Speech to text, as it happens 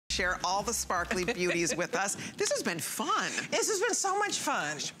Share all the sparkly beauties with us. This has been fun. This has been so much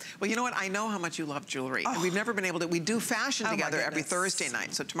fun. Well, you know what? I know how much you love jewelry. And we've never been able to, we do fashion together every Thursday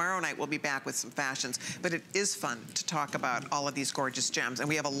night. So tomorrow night we'll be back with some fashions. But it is fun to talk about all of these gorgeous gems. And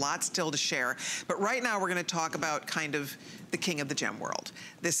we have a lot still to share. But right now we're gonna talk about kind of the king of the gem world.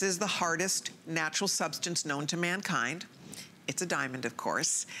 This is the hardest natural substance known to mankind. It's a diamond, of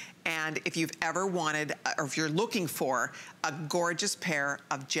course. And if you've ever wanted, or if you're looking for a gorgeous pair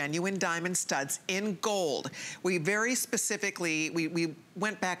of genuine diamond studs in gold, we very specifically, we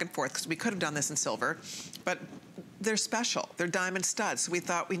went back and forth because we could have done this in silver, but they're special. They're diamond studs, so we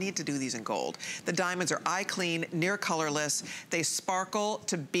thought we need to do these in gold. The diamonds are eye clean, near colorless. They sparkle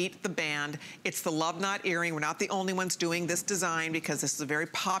to beat the band. It's the love knot earring. We're not the only ones doing this design because this is a very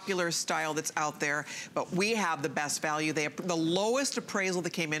popular style that's out there, but we have the best value. The lowest appraisal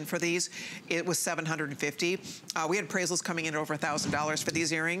that came in for these, it was $750. We had appraisals coming in at over $1,000 for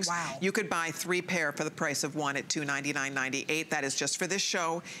these earrings. Wow. You could buy 3 pair for the price of 1 at $299.98. That is just for this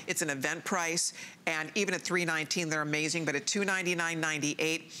show. It's an event price, and even at $319, they're amazing, but at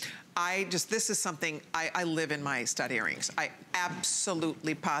 $299.98, this is something, I live in my stud earrings. I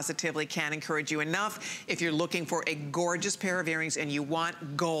absolutely, positively can't encourage you enough. If you're looking for a gorgeous pair of earrings and you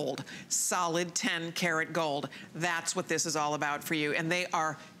want gold, solid 10 karat gold, that's what this is all about for you. And they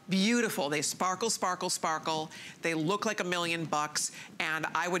are beautiful. They sparkle, sparkle, sparkle. They look like $1 million, and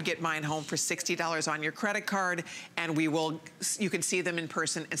I would get mine home for $60 on your credit card, and you can see them in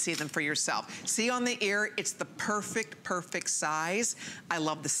person and see them for yourself. See on the ear, it's the perfect, perfect size. I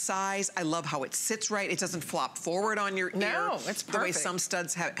love the size. I love how it sits right. It doesn't flop forward on your ear. No, it's perfect. The way some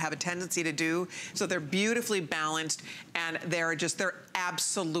studs have a tendency to do. So they're beautifully balanced, and they're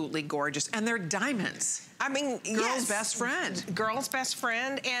absolutely gorgeous, and they're diamonds. I mean, girl's best friend. Girl's best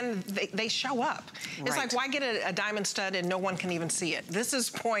friend, and they show up. Right. It's like, why get a diamond stud and no one can even see it? This is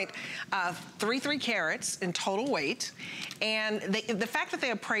 0.33 carats in total weight, and the fact that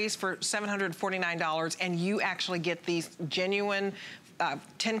they appraised for $749 and you actually get these genuine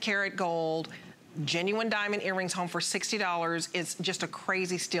 10 karat gold, genuine diamond earrings home for $60 is just a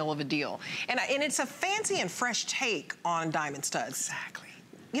crazy steal of a deal. And it's a fancy and fresh take on diamond studs. Exactly.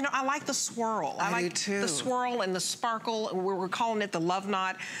 You know, I like the swirl. I like the swirl and the sparkle. We're calling it the love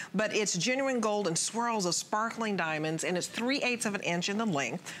knot, but it's genuine gold and swirls of sparkling diamonds, and it's 3/8 of an inch in the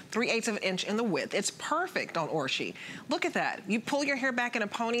length, 3/8 of an inch in the width. It's perfect on Orshi. Look at that. You pull your hair back in a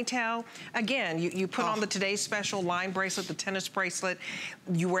ponytail. Again, you put on the Today's Special line bracelet, the tennis bracelet.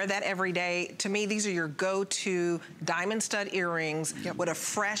 You wear that every day. To me, these are your go-to diamond stud earrings with a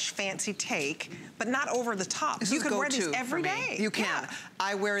fresh, fancy take, but not over the top. You can wear these every day. You can.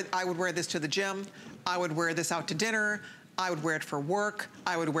 I would wear this to the gym. I would wear this out to dinner. I would wear it for work.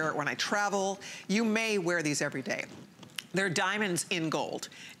 I would wear it when I travel. You may wear these every day. They're diamonds in gold.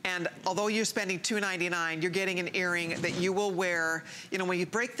 And although you're spending $299, you're getting an earring that you will wear. You know, when you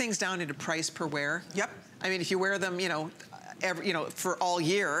break things down into price per wear. Yep. I mean, if you wear them, for all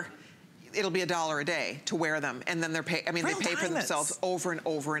year, it'll be $1 a day to wear them, and then they pay for themselves over and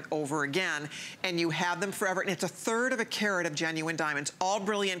over and over again, and you have them forever. And it's 1/3 of a carat of genuine diamonds, all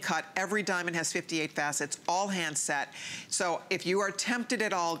brilliant cut. Every diamond has 58 facets, all hand set. So if you are tempted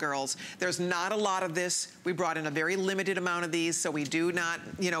at all, girls, there's not a lot of this. We brought in a very limited amount of these, so we do not,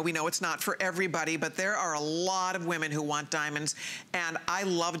 we know it's not for everybody, but there are a lot of women who want diamonds, and I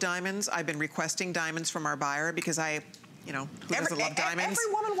love diamonds. I've been requesting diamonds from our buyer because who doesn't love diamonds?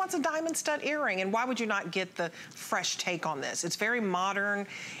 Every woman wants a diamond stud earring, and why would you not get the fresh take on this? It's very modern,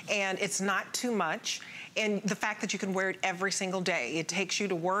 and it's not too much. And the fact that you can wear it every single day. It takes you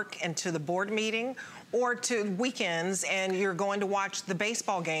to work and to the board meeting, or to weekends, and you're going to watch the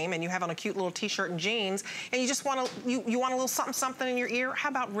baseball game, and you have on a cute little t-shirt and jeans, and you just want you want a little something in your ear. How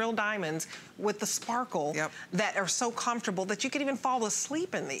about real diamonds with the sparkle that are so comfortable that you can even fall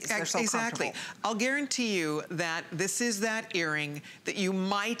asleep in these? They're so comfortable. I'll guarantee you that this is that earring that you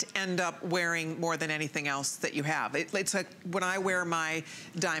might end up wearing more than anything else that you have. It's like when I wear my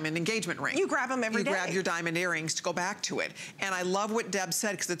diamond engagement ring. You grab them every day. You grab your diamond earrings to go back to it. And I love what Deb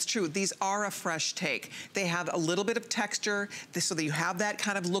said, because it's true. These are a fresh take. They have a little bit of texture so that you have that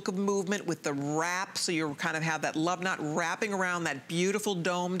kind of look of movement with the wrap, so you kind of have that love knot wrapping around that beautiful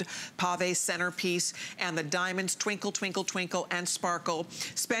domed pave centerpiece, and the diamonds twinkle, twinkle, twinkle, and sparkle.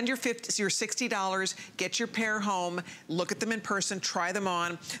 Spend your $60, get your pair home, look at them in person, try them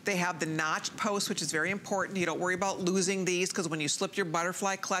on. They have the notched post, which is very important. You don't worry about losing these, because when you slip your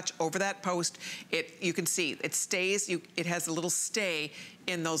butterfly clutch over that post, you can see it stays, it has a little stay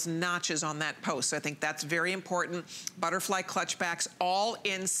in those notches on that post. So I think that's very important. Butterfly clutch backs, all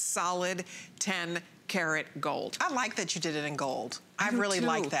in solid 10 karat gold. I like that you did it in gold. I really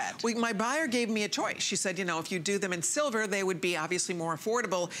like that. My buyer gave me a choice. She said, you know, if you do them in silver, they would be obviously more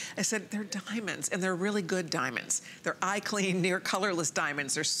affordable. I said, they're diamonds, and they're really good diamonds. They're eye-clean, near colorless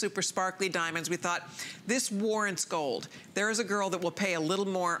diamonds. They're super sparkly diamonds. We thought, this warrants gold. There is a girl that will pay a little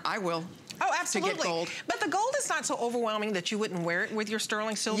more. I will. Oh, absolutely. To get gold. But the gold is not so overwhelming that you wouldn't wear it with your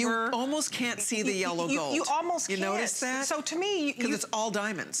sterling silver. You almost can't see the yellow gold. You almost can't. You notice that? So to me, because it's all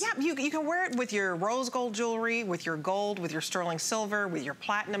diamonds. Yeah, you can wear it with your rose gold jewelry, with your gold, with your sterling silver, with your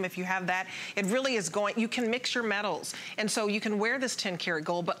platinum if you have that. It really is going, you can mix your metals. And so you can wear this 10 karat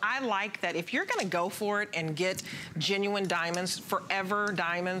gold, but I like that if you're gonna go for it and get genuine diamonds, forever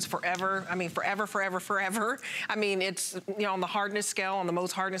diamonds, forever, I mean forever, forever, forever. I mean, it's, you know, on the hardness scale, on the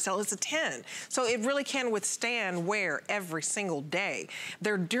most hardness scale, it's a 10. So it really can withstand wear every single day.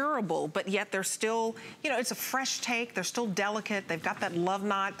 They're durable, but yet they're still, you know, it's a fresh take. They're still delicate. They've got that love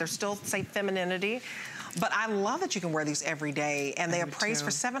knot. They're still, say, femininity. But I love that you can wear these every day, and they appraise for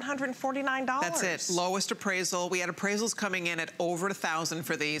 $749. That's it, lowest appraisal. We had appraisals coming in at over 1,000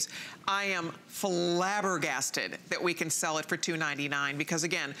 for these. I am flabbergasted that we can sell it for $299 because,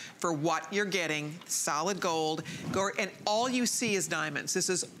 again, for what you're getting, solid gold, and all you see is diamonds. This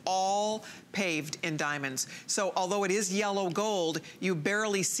is all paved in diamonds. So although it is yellow gold, you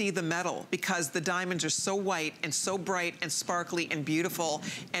barely see the metal because the diamonds are so white and so bright and sparkly and beautiful,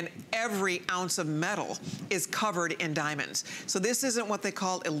 and every ounce of metal is covered in diamonds. So this isn't what they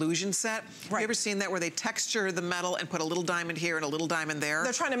call illusion set. Right. Have you ever seen that where they texture the metal and put a little diamond here and a little diamond there?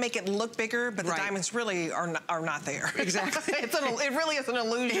 They're trying to make it look bigger, but the diamonds really are not there. Exactly. It really is an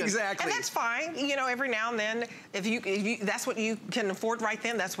illusion. Exactly. And that's fine. You know, every now and then, if you that's what you can afford right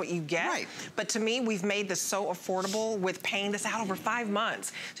then, that's what you get. Right. But to me, we've made this so affordable with paying this out over 5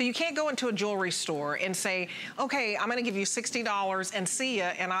 months. So you can't go into a jewelry store and say, okay, I'm gonna give you $60 and see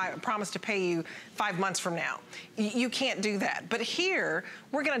ya, and I promise to pay you 5 months from now. You can't do that. But here,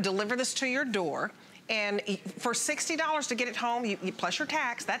 we're gonna deliver this to your door, and for $60 to get it home, you plus your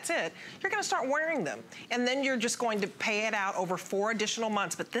tax, that's it, you're gonna start wearing them. And then you're just going to pay it out over 4 additional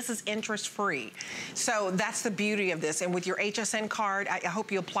months, but this is interest-free. So that's the beauty of this. And with your HSN card, I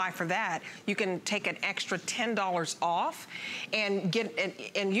hope you apply for that, you can take an extra $10 off and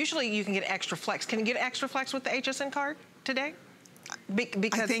and usually you can get extra flex. Can you get extra flex with the HSN card today?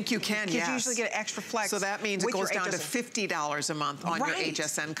 Because I think you can, yes. You usually get extra flex. So that means it goes down to $50 a month on your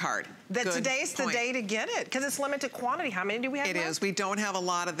HSN card. Today's the day to get it, because it's limited quantity. How many do we have left? It is. We don't have a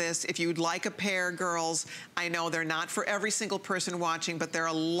lot of this. If you'd like a pair, girls, I know they're not for every single person watching, but there are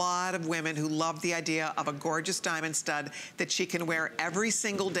a lot of women who love the idea of a gorgeous diamond stud that she can wear every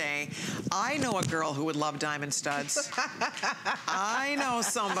single day. I know a girl who would love diamond studs. I know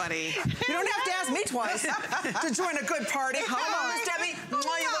somebody. You don't have to ask me twice to join a good party. Hello, Miss Debbie.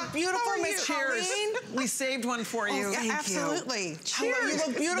 Oh, you look beautiful, Miss Colleen. We saved one for you. Oh, absolutely. Cheers. Hello, you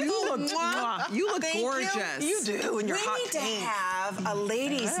look beautiful. You look gorgeous. You do, and you're hot. We need to have a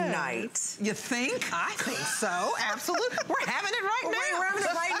ladies' night. You think? I think so. Absolutely. We're having it right now. We're having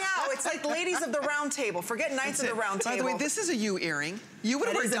it right now. It's like the ladies of the round table. Forget Knights of the Round Table. By the way, this is a you earring. You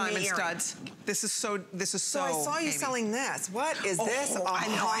would wear diamond studs. This is so. So I saw you selling this. What is this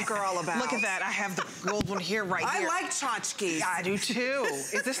hot girl about? Look at that. I have the gold one here right here. I like tchotchkes. I do too.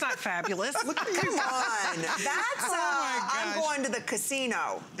 Is this not fabulous? Look, come on. That's I'm going to the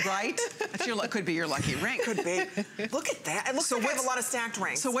casino. Right? Could be your lucky ring. Could be. Look at that. It looks like I have a lot of stacked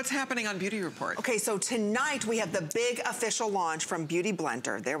rings. So what's happening on Beauty Report? Okay, so tonight we have the big official launch from Beauty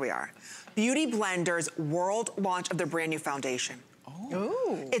Blender. There we are. Beauty Blender's world launch of their brand new foundation.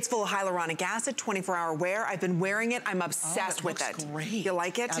 Ooh. It's full of hyaluronic acid, 24-hour wear. I've been wearing it. I'm obsessed with it. Great. You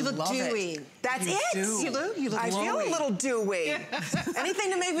like it? You look dewy. That's it. You look I feel a little dewy.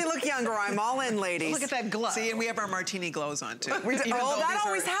 Anything to make me look younger, I'm all in, ladies. Look at that glow. See, and we have our martini glows on too. Oh, that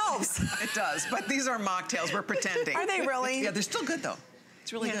always helps. It does, but these are mocktails. We're pretending. Are they really? Yeah, they're still good though.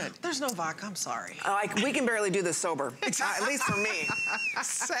 It's really good. There's no vodka, I'm sorry. We can barely do this sober, at least for me.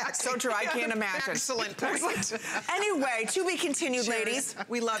 So true, I can't imagine. Excellent point. Anyway, to be continued, ladies.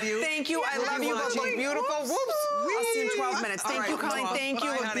 We love you. Thank you, I love you, look beautiful. Whoops. I'll see you in 12 minutes. Thank you, Colleen, thank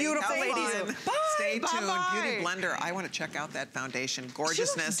you, look beautiful, ladies. Bye. Stay tuned, Beauty Blender. I want to check out that foundation.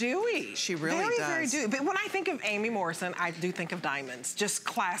 Gorgeousness. She looks dewy. She really does. Very dewy. But when I think of Amy Morrison, I do think of diamonds. Just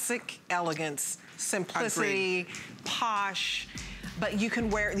classic elegance, simplicity, posh. But you can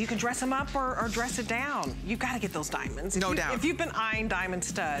dress them up or dress it down. You've got to get those diamonds. No doubt. If you've been eyeing diamond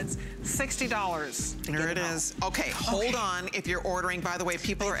studs, $60. There it is. Okay, hold on if you're ordering. By the way,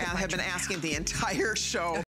 people have been asking the entire show.